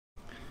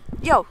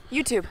Yo,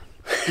 YouTube.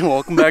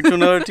 Welcome back to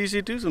another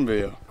TC Threesome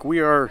video.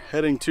 We are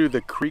heading to the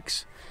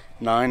Creeks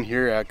 9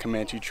 here at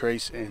Comanche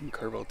Trace in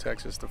Kerrville,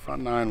 Texas. The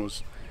front 9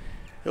 was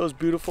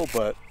beautiful,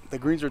 but the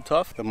greens are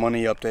tough. The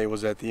money update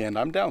was at the end.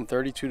 I'm down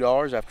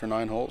 $32 after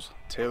 9 holes.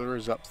 Taylor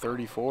is up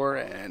 34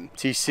 and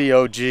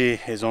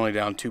TCOG is only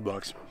down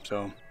 $2.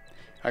 So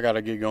I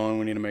gotta get going.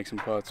 We need to make some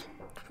putts.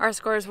 Our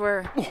scores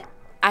were,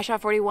 I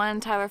shot 41,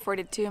 Tyler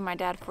 42, and my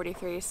dad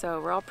 43, so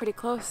we're all pretty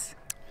close.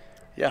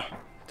 Yeah,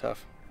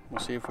 tough. We'll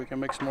see if we can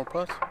make some more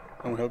putts,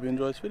 and we hope you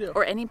enjoy this video.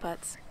 Or any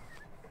putts.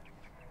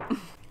 All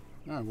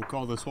right, we'll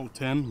call this hole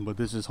 10, but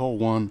this is hole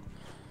 1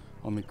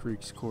 on the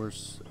Creeks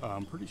course.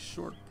 Pretty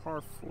short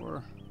par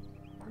 4.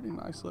 Pretty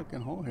nice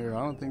looking hole here.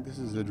 I don't think this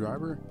is the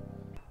driver.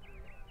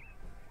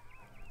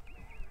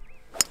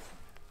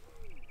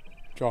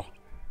 Draw.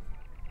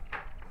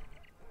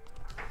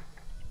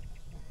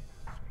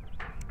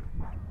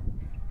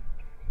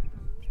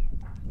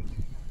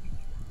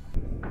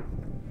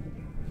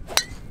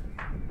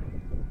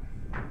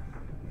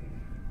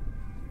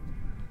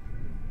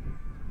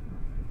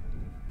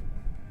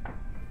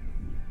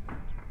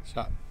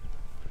 Shot.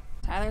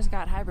 Tyler's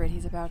got hybrid.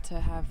 He's about to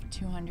have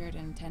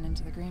 210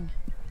 into the green.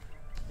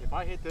 If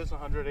I hit this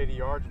 180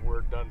 yards,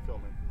 we're done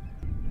filming.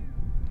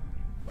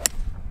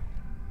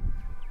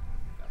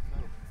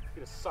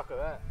 Get a suck of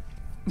that.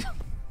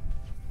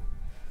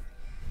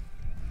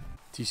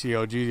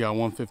 TCOG got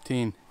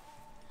 115.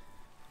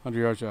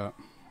 100-yard shot.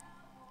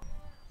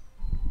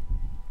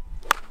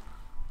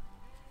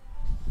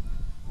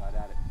 Right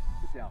at it.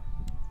 Get down.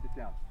 Get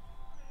down.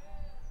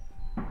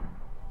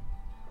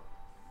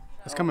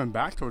 It's coming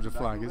back towards the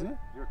flag, isn't it?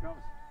 Here it comes.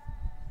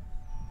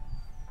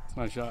 It's a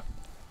nice shot.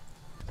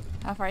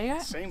 How far you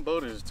got? Same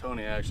boat as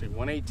Tony, actually.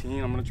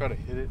 118. I'm going to try to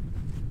hit it.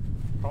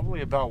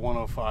 Probably about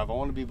 105. I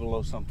want to be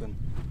below something.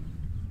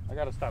 I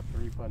got to stop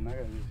 3-putting. I got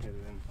to just hit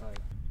it inside.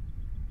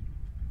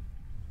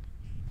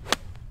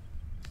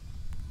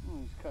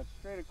 Just cut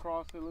straight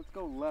across it. Let's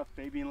go left,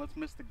 baby, and let's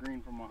miss the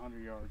green from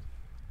 100 yards.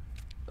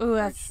 Ooh, Great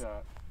that's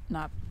shot.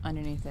 not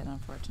underneath it,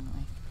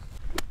 unfortunately.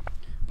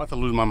 About to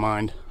lose my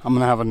mind. I'm going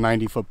to have a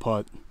 90-foot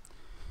putt.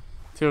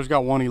 Taylor's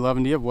got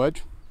 111. Do you have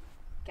wedge?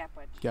 Gap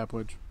wedge. Gap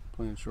wedge.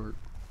 Playing short.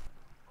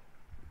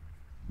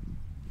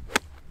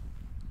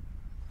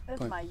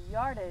 That's my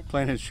yardage.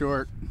 Playing it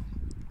short.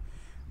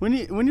 When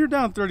you're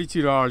down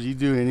 $32, you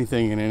do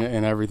anything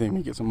and everything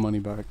to get some money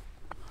back.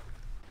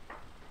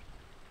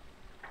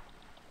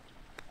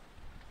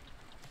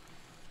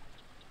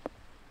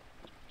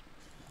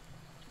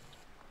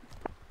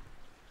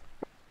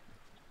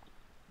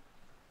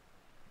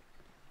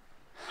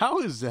 How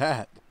is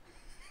that?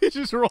 It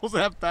just rolls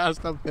that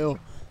fast uphill.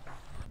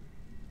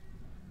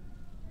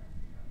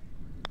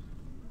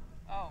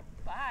 Oh,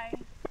 bye.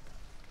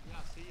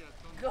 Yeah, see ya.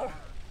 Go.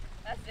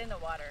 That's in the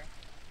water.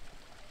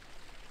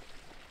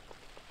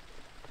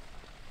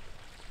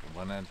 From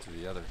one end to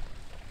the other.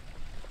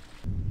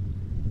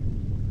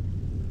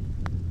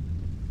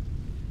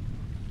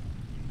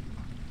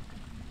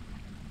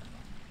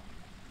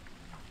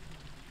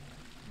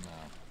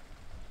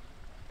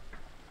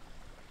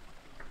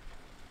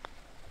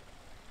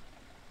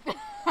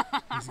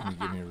 He's gonna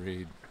give me a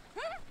read.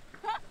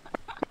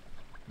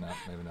 No,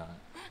 maybe not.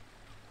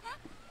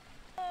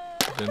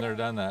 Been there,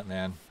 done that,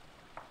 man.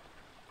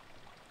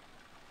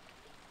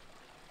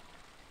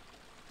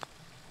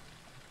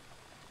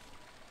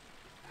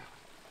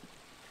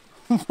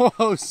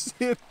 Whoa,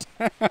 sit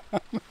down.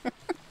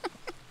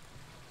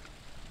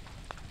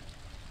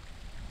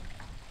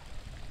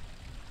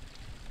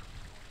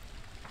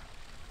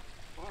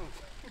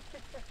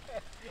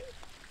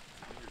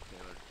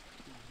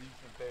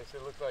 Decent pace.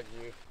 It looks like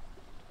you.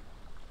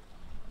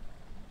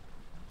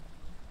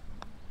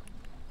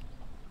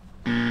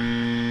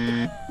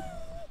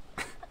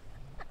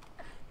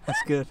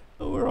 That's good.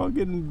 Oh, we're all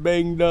getting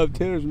banged up.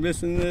 Taylor's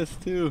missing this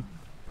too.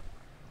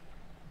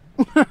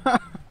 A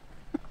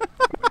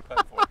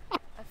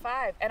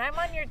 5, and I'm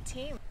on your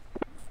team.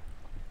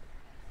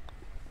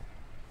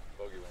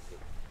 Bogey wins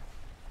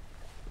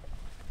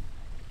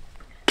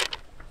it.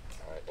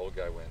 Alright, old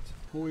guy wins.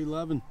 Hole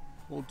 11.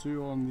 Hole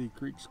 2 on the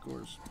Creek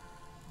scores.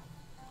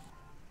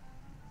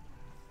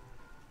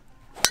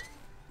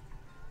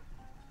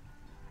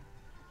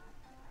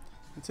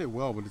 I'd say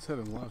well, but it's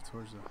heading left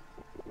towards the...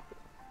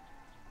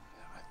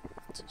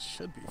 It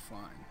should be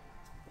fine.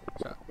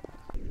 Shot.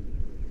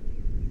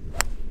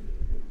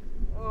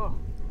 Oh.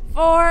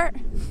 4.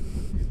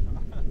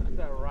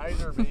 That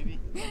riser, baby.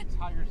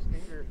 Tiger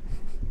skater.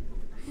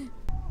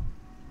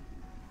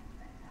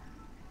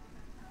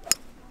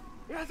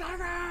 Yes,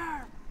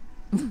 Tiger!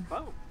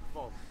 Oh.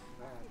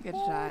 Good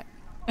shot.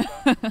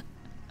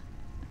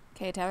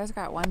 Okay, Tyler's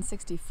got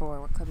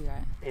 164. What club you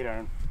got? 8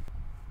 iron.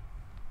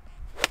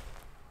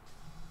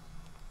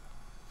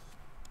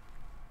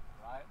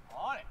 Right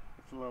on it.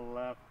 It's a little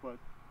left, but...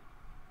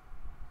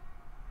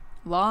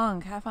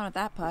 Long. Have fun with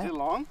that Is putt. it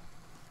long?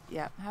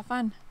 Yeah, have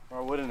fun.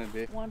 Or wouldn't it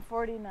be?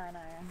 149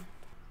 iron.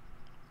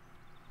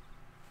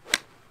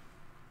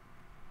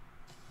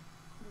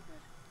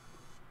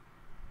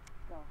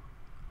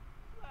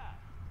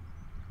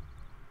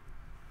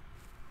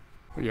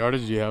 What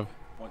yardage do you have?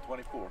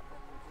 124.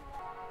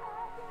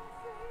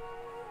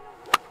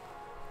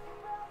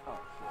 Oh,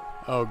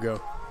 shit. Oh,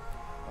 go.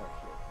 Oh,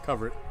 shit.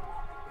 Cover it.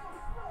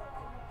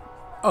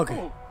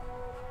 Okay.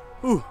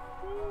 Ooh.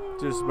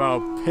 Just about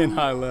pin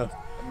high left.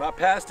 I'm not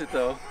past it,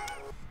 though.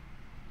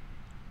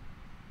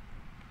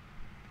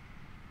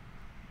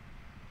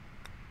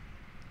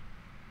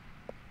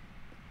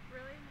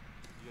 Really?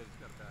 You guys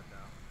got to back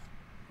down.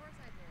 Of course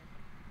I did.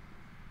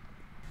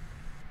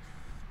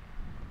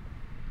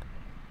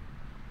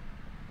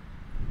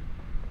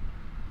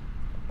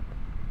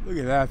 Look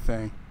at that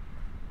thing.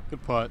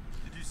 Good putt.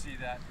 Did you see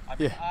that? I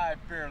mean, Yeah. I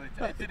barely.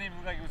 It didn't even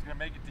look like it was going to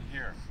make it to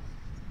here.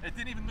 It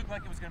didn't even look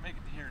like it was going to make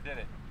it to here, did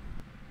it?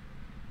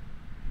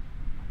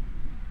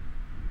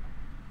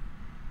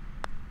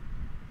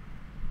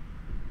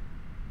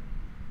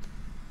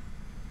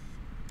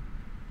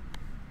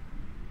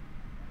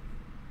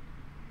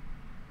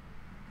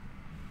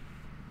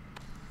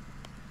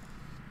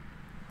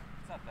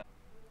 It's not that.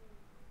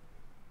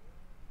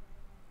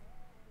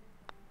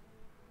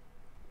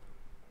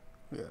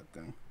 Look at that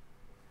thing.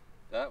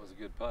 That was a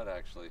good putt,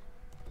 actually.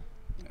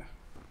 Yeah.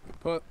 Good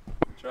putt.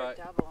 Try.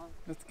 Double.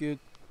 That's good.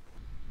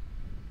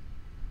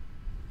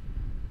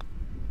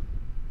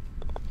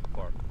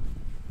 Park.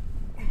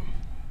 That's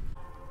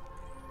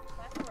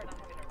why we're not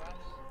having a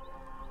rush.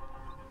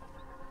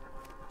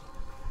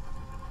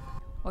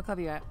 What club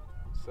you at?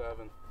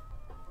 7.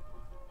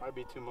 Might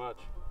be too much.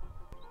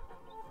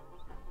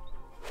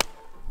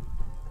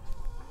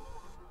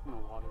 In the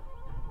water.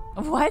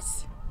 What?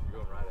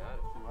 You're going right at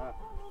it. Wow.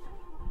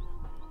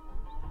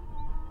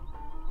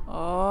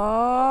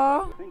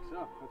 Oh. I think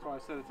so. That's why I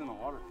said it's in the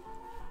water.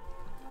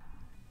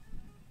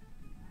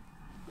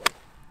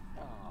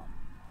 Oh.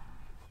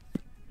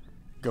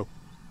 Go.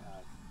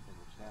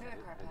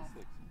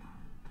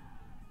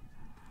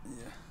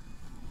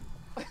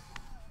 Yeah.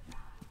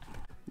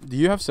 Do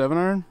you have 7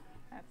 iron?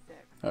 That's 6.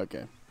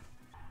 Okay.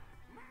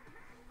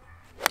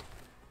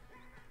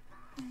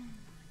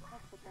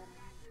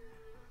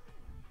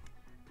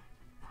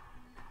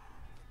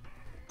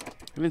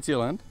 I didn't see a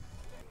land.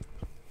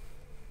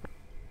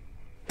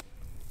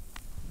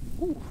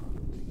 Ooh.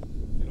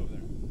 Get over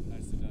there.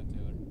 Nicely done,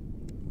 Taylor.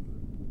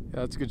 Yeah,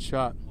 that's a good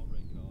shot. All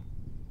right, call.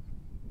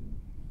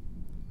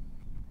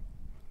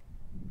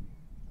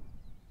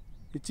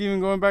 It's even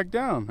going back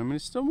down. I mean,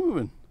 it's still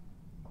moving.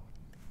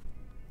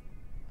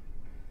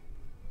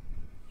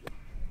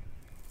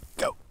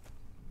 Go.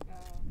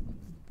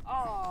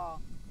 Oh.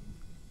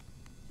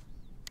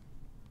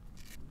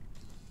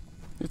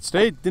 It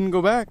stayed, didn't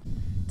go back.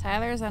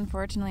 Tyler's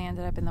unfortunately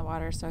ended up in the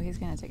water, so he's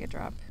going to take a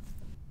drop.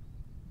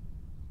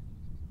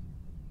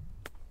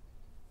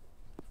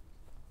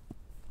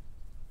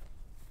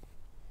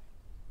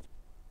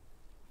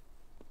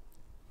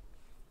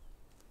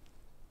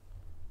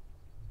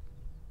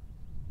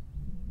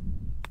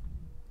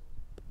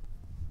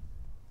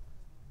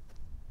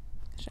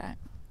 Shot.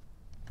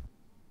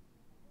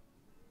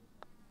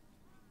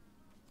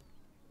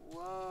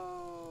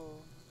 Whoa.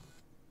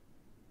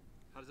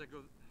 How does that go?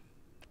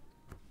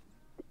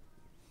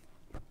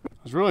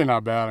 It's really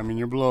not bad. I mean,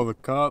 you're below the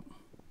cup.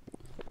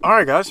 All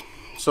right, guys.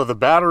 So the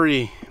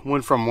battery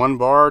went from 1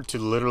 bar to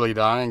literally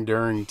dying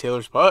during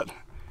Taylor's putt.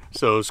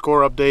 So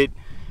score update.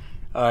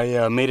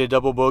 I made a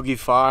double bogey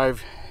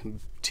 5.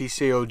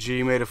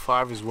 TCOG made a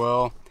 5 as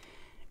well.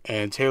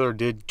 And Taylor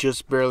did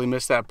just barely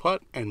miss that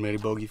putt and made a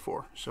bogey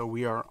 4. So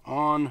we are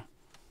on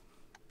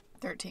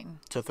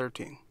 13. to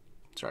 13.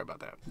 Sorry about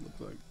that. Looks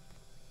like.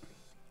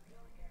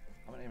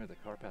 I'm gonna aim at the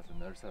car path on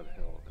the other side of the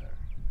hill over there.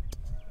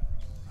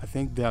 I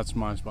think that's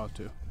my spot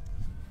too.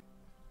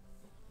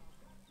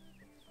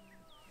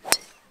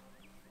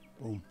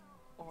 Boom.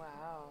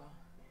 Wow.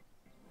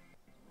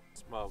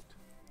 Smoked.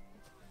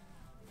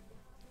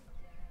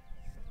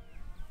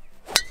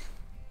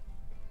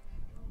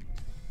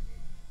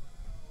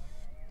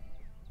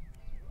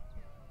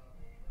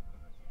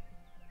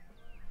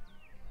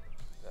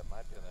 That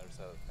might be on the other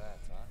side of the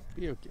fence, huh?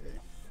 Be okay.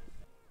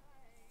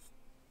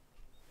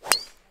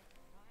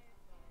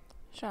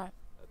 Shot.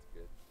 That's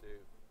good too.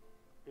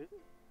 Is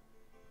it?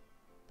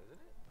 Isn't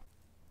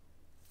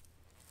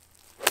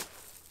it?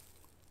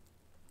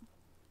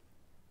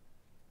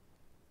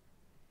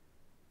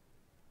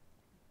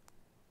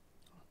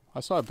 I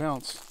saw it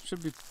bounce.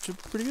 Should be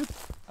pretty good.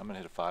 I'm gonna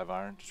hit a 5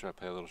 iron to try to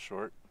play a little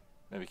short.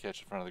 Maybe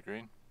catch in front of the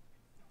green.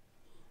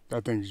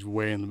 That thing's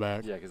way in the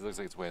back. Yeah, because it looks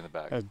like it's way in the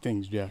back. That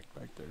thing's jacked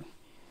back there.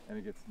 And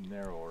it gets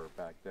narrower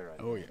back there, I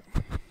think. Oh yeah.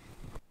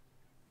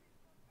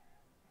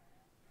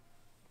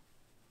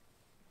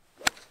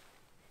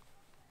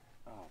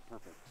 Oh,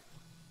 perfect.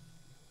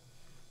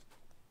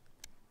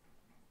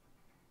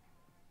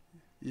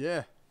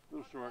 Yeah. A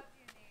little short.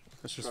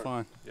 That's just Short.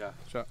 fine. Yeah.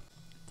 Shot.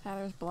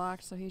 Tyler's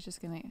blocked, so he's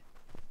just going to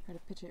try to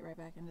pitch it right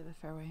back into the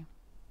fairway.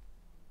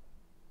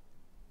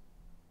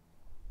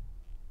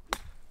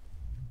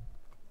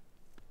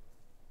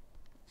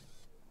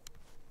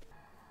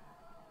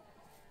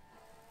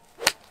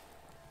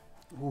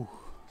 Ooh.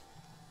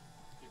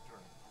 Keep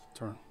turning.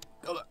 Turn.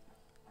 Go that.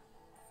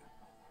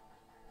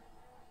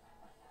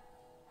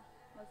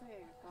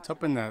 It's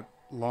up in that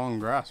long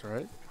grass,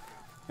 right?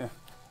 Yeah,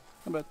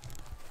 not bad.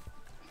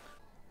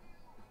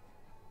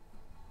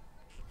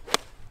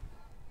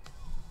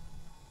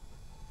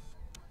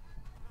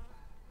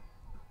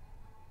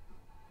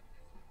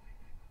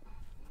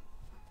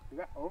 Is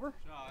that over?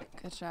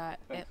 Good shot.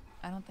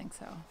 I don't think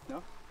so.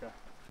 No? Okay.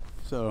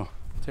 So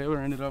Taylor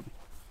ended up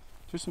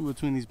just in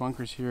between these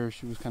bunkers here.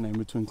 She was kind of in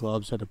between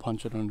clubs, had to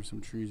punch it under some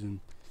trees,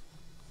 and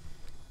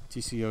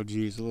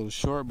TCOG is a little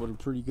short, but a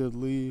pretty good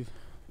leave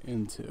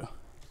into.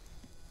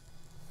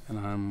 And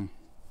I'm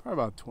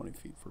probably about 20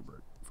 feet for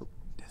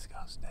disco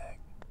stag.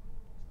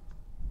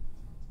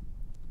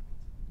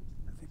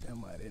 I think that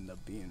might end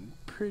up being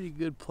a pretty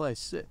good place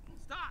sit.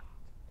 Stop!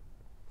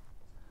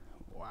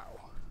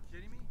 Wow.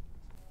 Kidding me?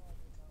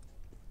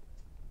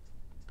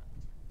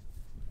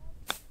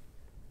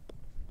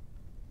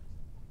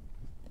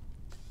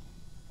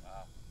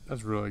 Wow.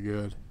 That's really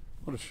good.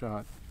 What a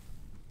shot.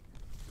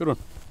 Good one.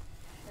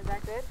 Is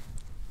that good?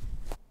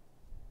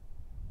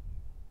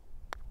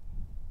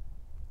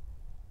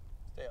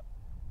 Stay up.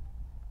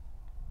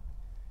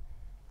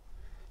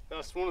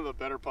 That's one of the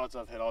better putts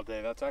I've hit all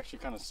day. That's actually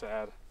kind of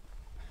sad.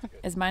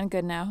 Is mine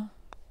good now?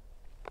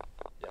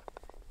 Yeah.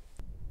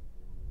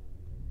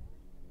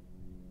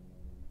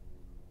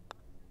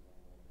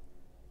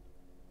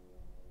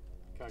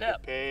 Got Step.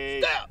 good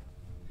pace. Step.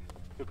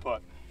 Good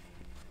putt.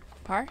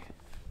 Par?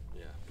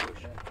 Yeah.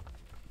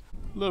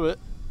 A little bit.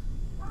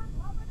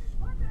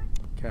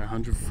 Okay,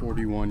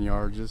 141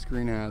 yards. This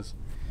green has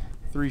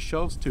 3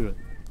 shelves to it.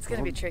 It's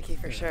gonna be tricky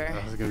for sure.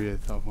 That's gonna be a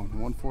tough one.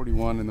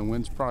 141, and the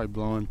wind's probably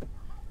blowing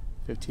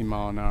 15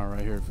 mile an hour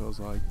right here, it feels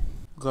like.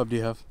 What club do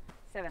you have?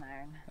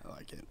 7-iron. I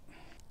like it.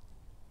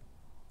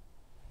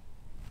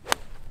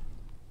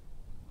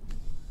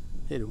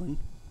 Hit it, wind.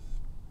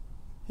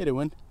 Hit it,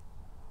 wind.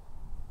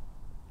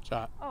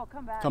 Shot. Oh,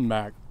 come back. Come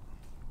back.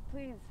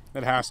 Please.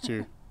 It has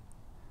to.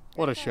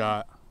 What a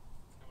shot.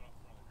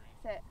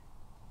 Sit.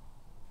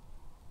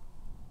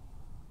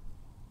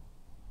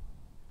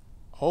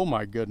 Oh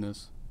my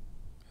goodness.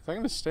 Is that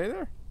gonna stay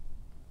there?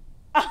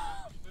 Oh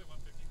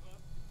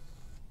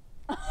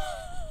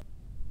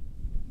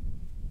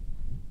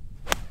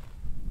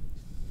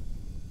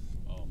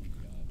my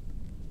God.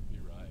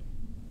 You're right.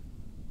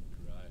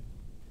 You're right.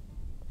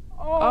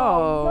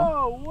 Oh.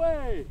 No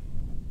way!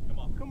 Come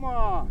on. Come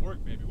on.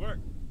 Work, baby, work.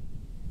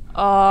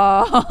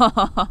 Oh.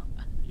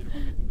 You hit a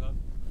 150 club?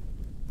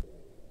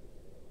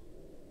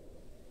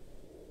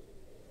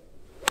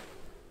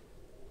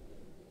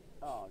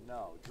 Oh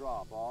no,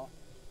 draw ball.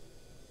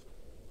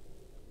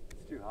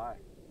 It's too high.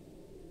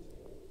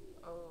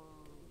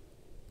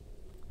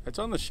 It's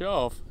on the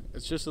shelf.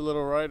 It's just a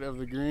little right of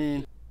the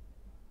green.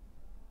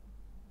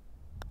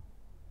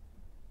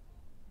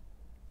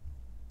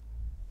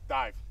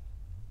 Dive.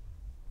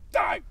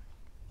 Dive!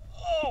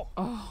 Oh!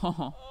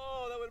 Oh.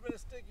 Oh, that would have been a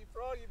sticky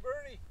froggy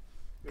birdie.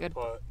 Good.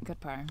 putt. Good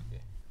par.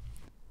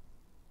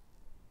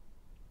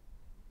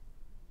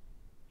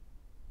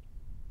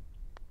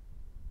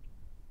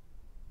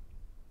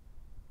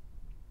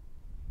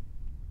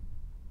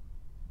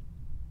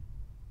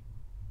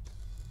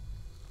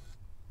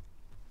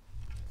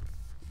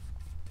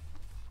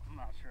 I'm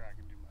not sure I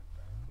can do much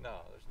better.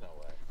 No, there's no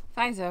way.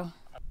 FISO.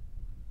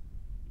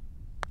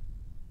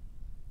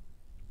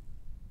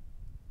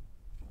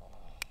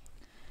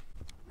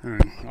 All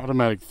right,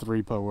 automatic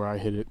 3-putt where I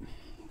hit it.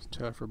 It's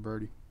tough for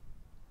birdie.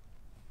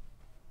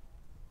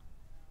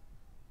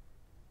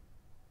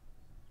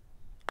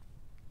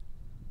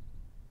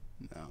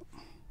 No.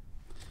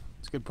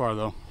 It's a good par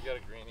though. You got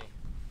a greenie.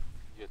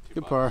 You get 2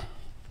 Good bucks. par.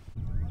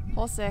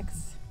 Hole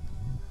 6.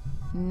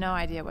 No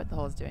idea what the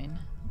hole's doing.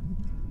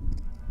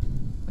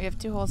 We have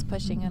 2 holes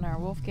pushing in our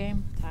wolf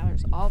game.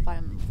 Tyler's all by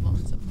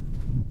lonesome.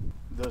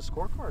 The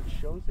scorecard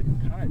shows it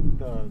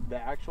kind of the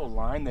actual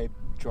line they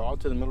draw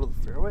to the middle of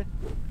the fairway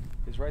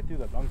is right through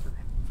the bunker.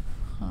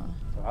 Huh.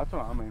 So that's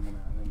what I'm aiming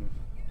at. And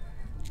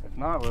if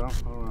not, well, I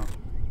don't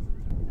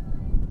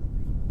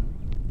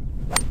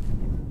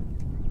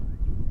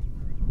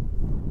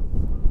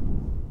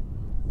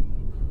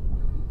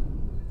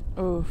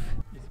know. Oof.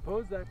 You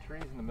suppose that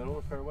tree's in the middle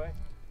of the fairway?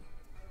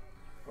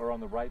 Or on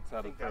the right side I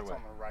of the think that's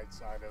fairway? on the right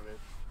side of it.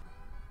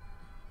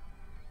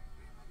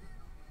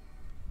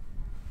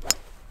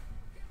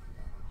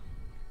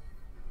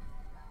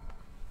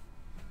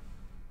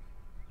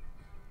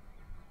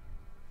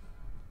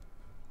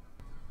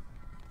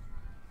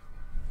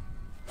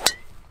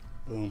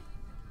 Boom.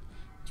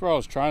 That's where I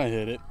was trying to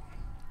hit it.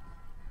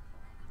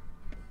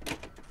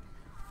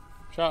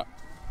 Shot.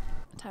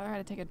 Tyler had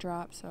to take a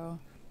drop, so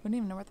wouldn't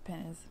even know where the pin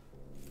is.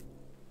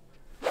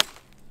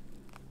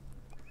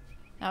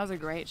 That was a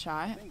great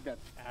shot. I think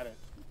that's at it.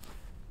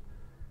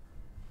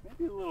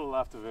 Maybe a little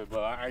left of it,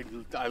 but I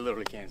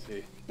literally can't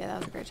see. Yeah, that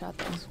was a great shot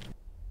though.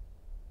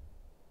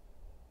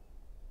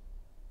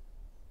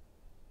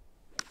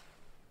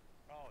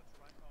 Oh, it's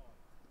right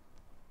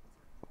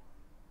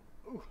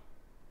on. Ooh.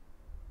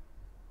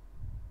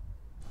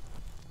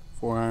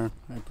 4-iron,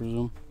 I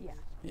presume. Yeah.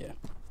 Yeah.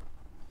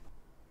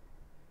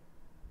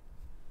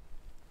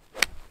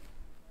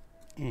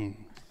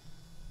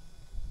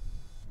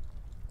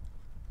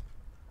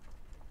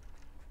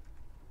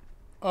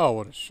 Oh,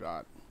 what a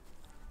shot.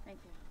 Thank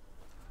you.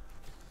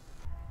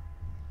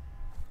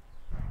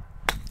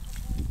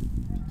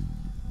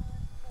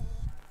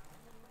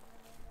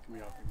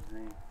 Coming off the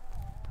green.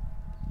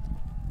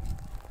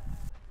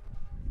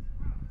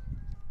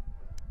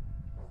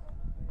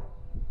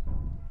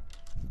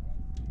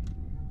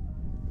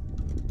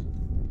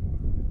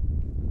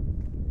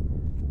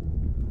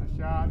 A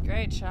shot.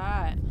 Great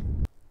shot.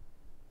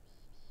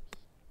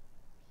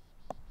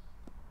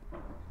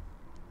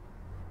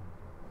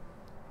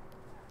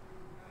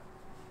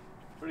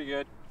 Pretty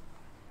good.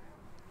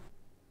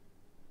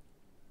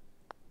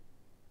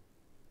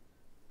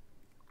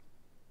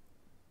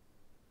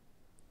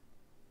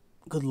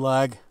 Good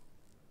lag.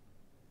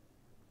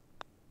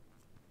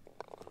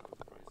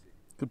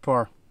 Good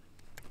par.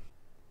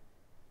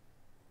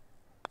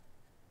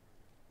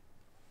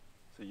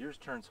 So yours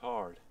turns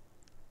hard.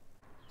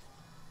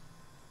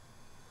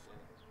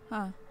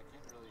 Huh.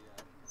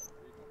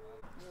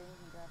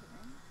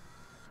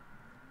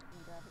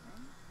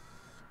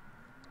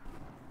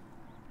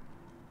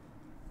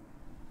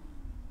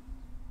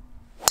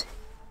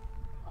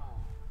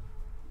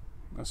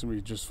 That's gonna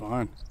be just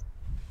fine.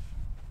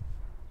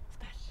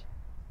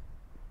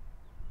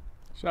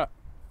 Shot.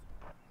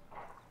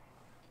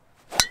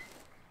 See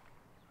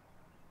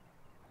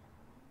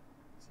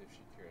if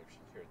she cured it. If she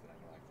cured it, then I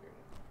know I cured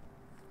it.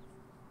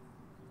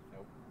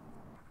 Nope.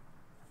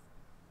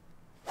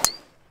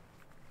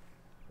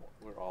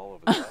 We're all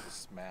over that. Was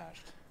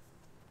smashed.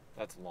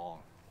 That's long.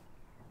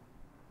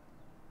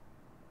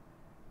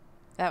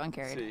 That one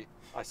carried. See,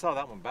 I saw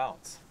that one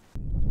bounce.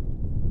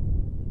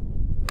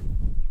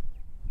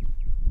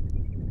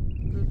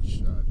 Good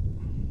shot.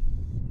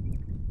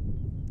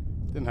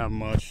 Didn't have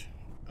much.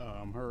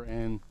 Her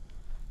and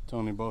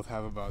Tony both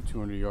have about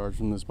 200 yards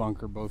from this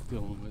bunker, both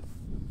dealing with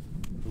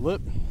the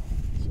lip.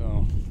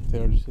 So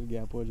Taylor just hit a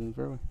gap wedge in the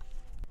fairway.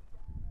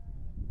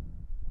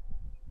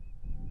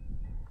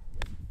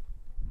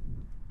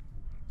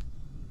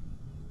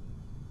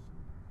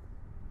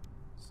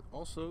 It's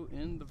also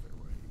in the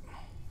fairway.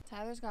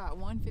 Tyler's got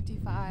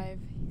 155.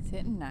 He's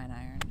hitting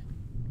 9-iron.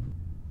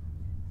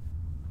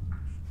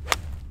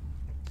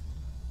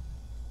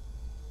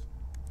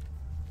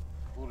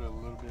 Pulled it a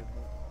little bit,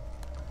 but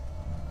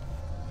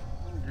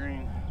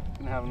green.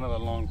 Gonna have another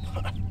long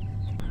putt.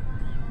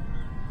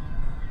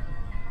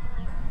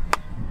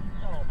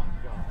 Oh my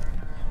God.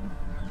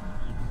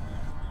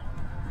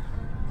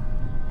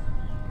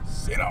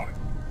 Sit on it.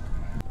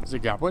 Is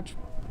it gap wedge?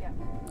 Yeah.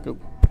 Go.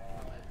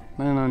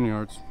 99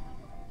 yards.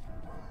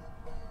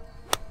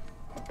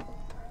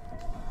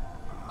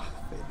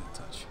 Faded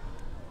touch.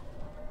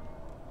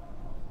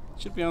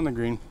 Should be on the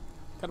green.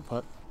 Got a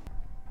putt.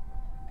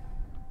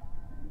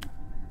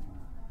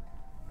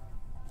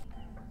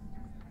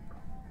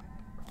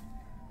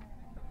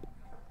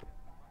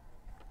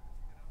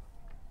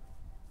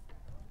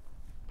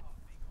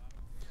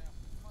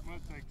 I'm gonna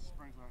take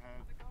sprinkler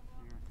head here.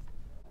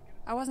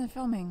 I wasn't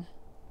filming.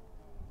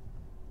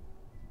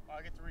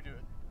 I get to redo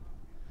it.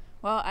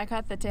 Well, I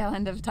caught the tail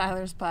end of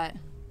Tyler's putt.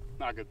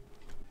 Not good.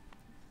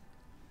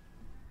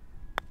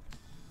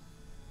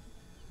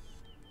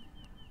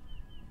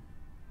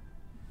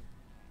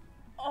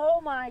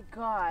 Oh my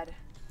God.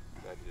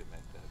 Glad you didn't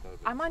make that. That would've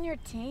been- I'm on your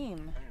team.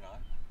 No, you're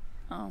not.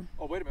 Oh.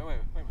 Oh, wait a minute. Wait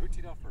a minute. Who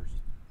teed off first?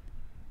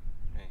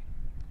 Me.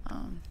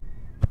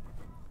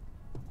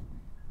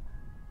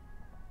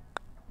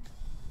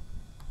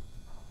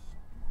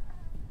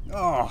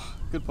 Oh,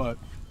 good putt.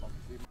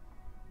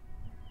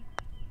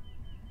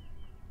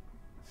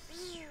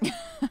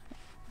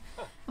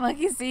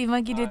 Monkey see,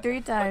 monkey did 3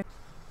 times.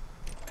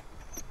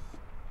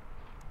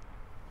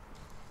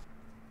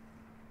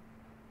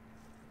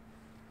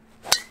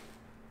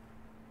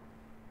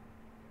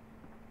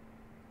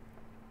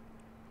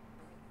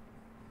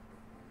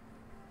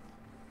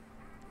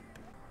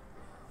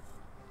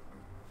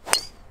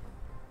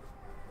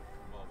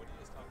 Well, what are you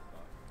guys talking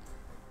about?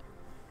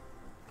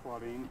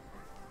 Claudine.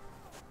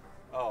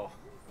 Oh.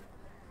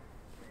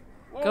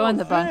 Go in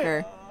the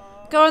bunker.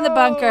 Go in the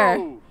bunker.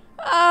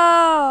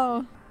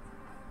 Oh.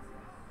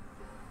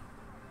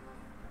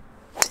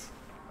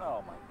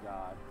 Oh my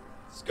God.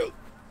 Scoop.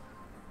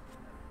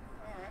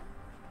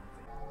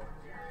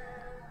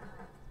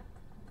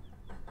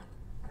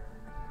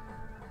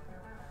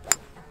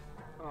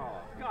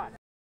 Oh God.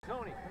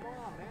 Tony, come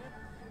on, man.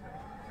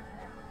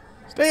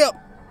 Stay up.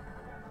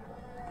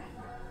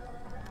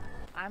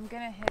 I'm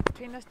gonna hit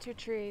between those 2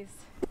 trees.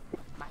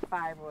 My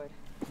 5 wood.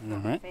 All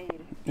right.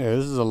 Fade. Yeah,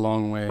 this is a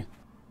long way.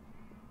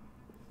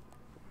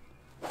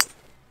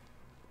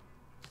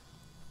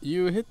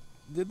 You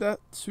did that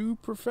to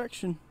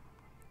perfection.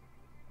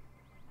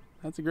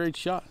 That's a great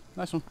shot.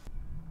 Nice one.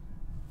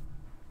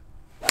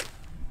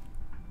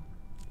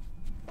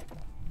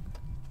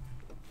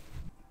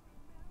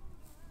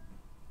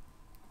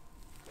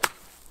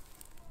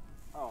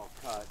 Oh,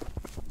 cut.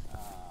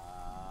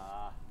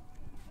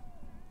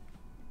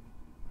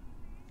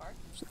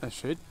 That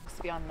shade. Supposed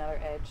to be on another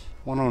edge.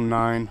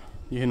 109.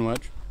 You hitting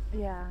wedge?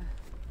 Yeah.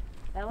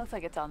 That looks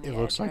like it's on the edge. It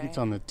looks like right? it's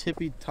on the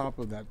tippy top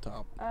of that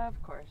top.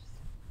 Of course.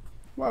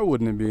 Why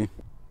wouldn't it be?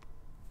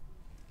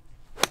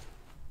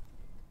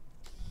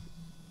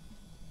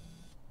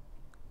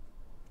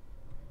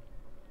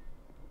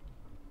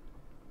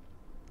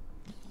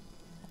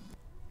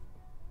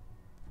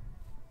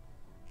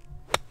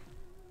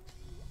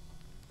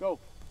 Go.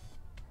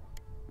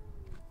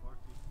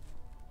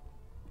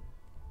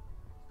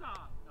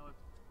 Stop.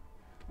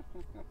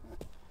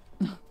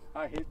 No,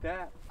 I hit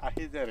that. I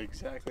hit that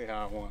exactly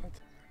how I wanted.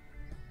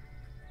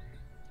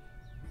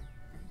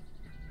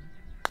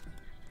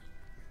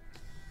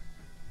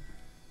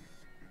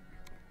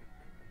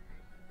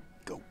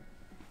 Go.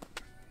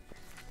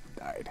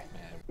 Died.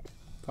 man.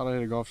 Thought I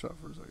hit a golf shot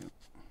for a second.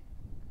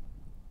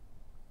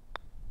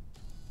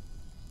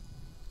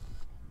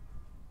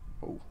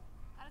 Oh.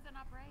 How does it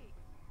not break?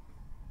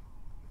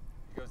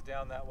 It goes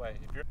down that way.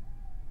 If you're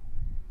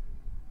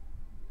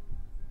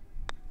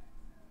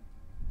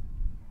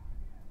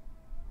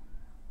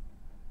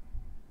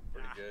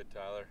pretty good,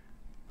 Tyler.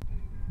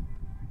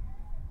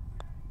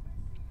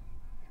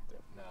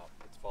 No,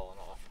 it's falling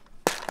off.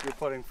 You're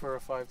putting for a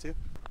 5-2?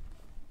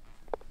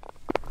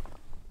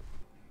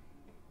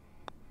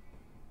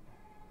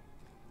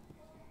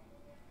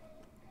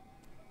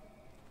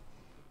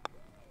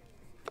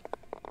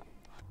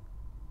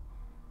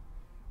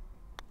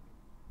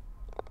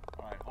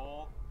 Alright,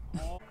 hold.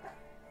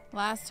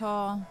 Last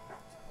hole.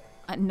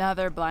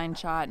 Another blind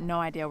shot. No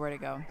idea where to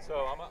go. So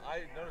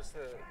I noticed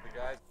the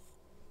guys.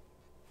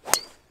 I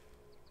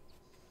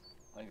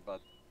think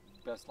about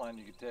the best line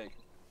you could take.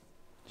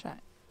 Shot.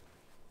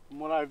 From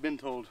what I've been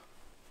told.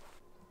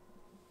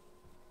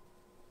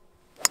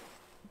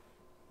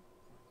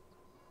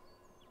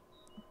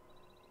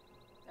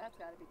 That's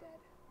gotta be dead.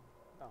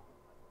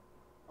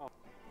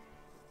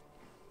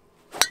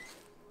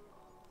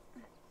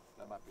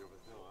 That might be over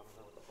the hill. I don't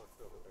know what the fuck's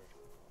over there.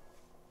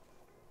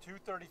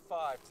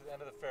 235 to the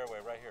end of the fairway,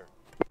 right here.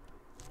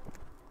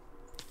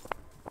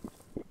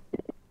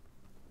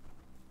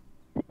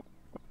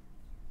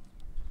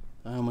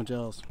 How much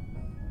else?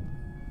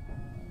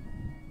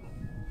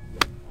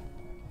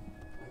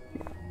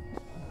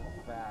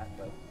 Fat,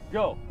 but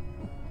go.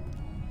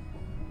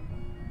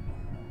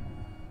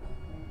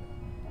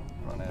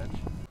 Front edge.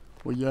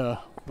 Well, yeah,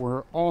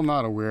 we're all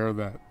not aware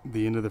that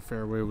the end of the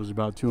fairway was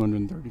about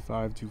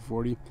 235,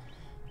 240.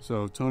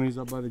 So Tony's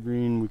up by the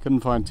green. We couldn't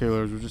find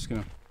Taylor's.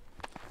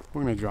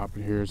 We're gonna drop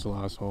it here. It's the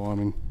last hole. I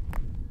mean,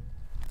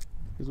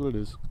 it's what it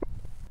is.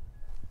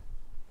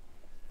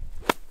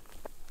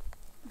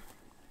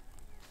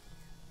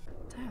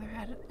 Tyler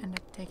had to end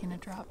up taking a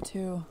drop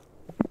too.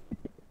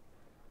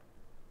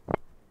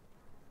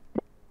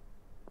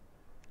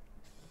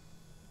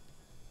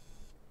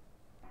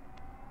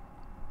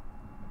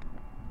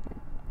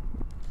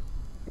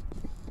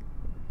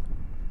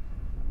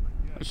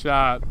 A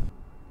shot.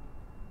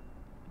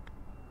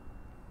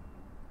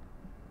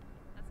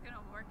 That's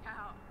gonna work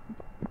out.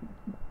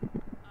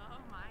 Oh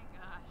my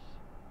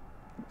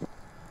gosh.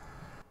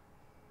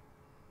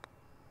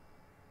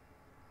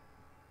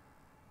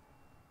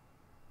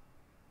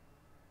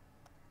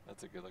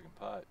 That's a good looking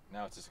putt.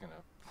 Now it's just gonna.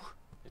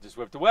 It just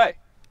whipped away.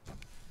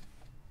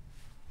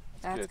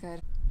 That's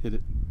good. Hit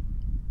it.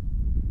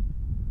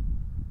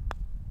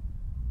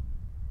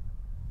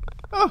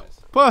 Oh, Nice.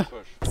 putt.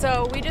 Push.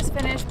 So we just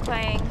finished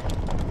playing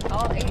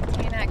all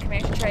 18 at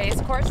Comanche Trace.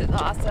 Course is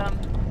awesome.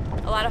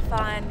 A lot of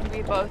fun.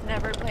 We both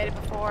never played it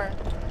before.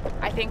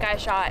 I think I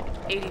shot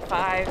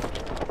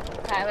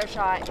 85. Tyler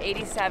shot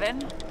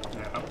 87.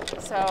 Yeah.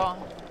 So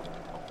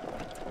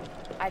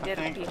I did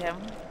think- beat him.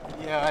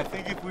 Yeah, I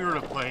think if we were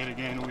to play it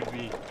again, we'd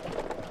be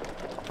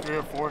 3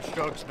 or 4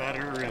 strokes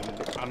better.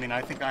 And I mean,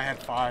 I think I had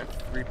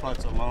 3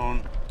 putts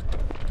alone.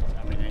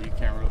 I mean, you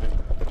can't really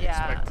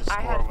Yeah, expect to score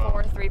I had well.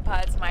 4 3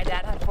 putts. My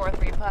dad had 4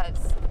 3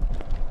 putts.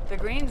 The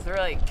greens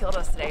really killed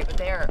us today, but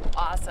they are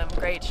awesome,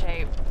 great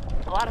shape.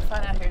 A lot of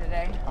fun out here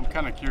today. I'm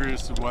kind of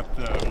curious to what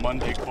the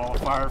Monday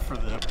qualifier for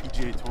the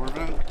PGA Tour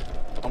event.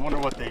 I wonder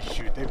what they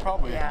shoot. They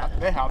probably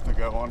they have to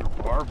go under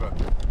par, but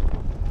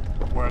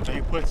where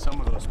they put some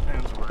of those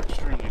pins were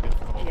extremely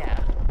difficult. Yeah.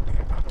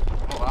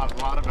 A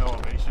lot of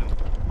elevation.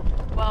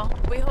 Well,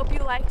 we hope you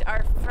liked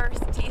our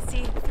first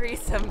TC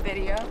Threesome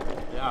video.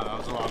 Yeah, that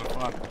was a lot of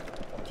fun.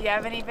 If you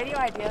have any video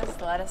ideas,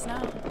 let us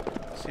know.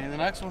 See you in the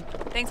next one.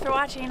 Thanks for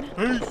watching.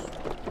 Peace.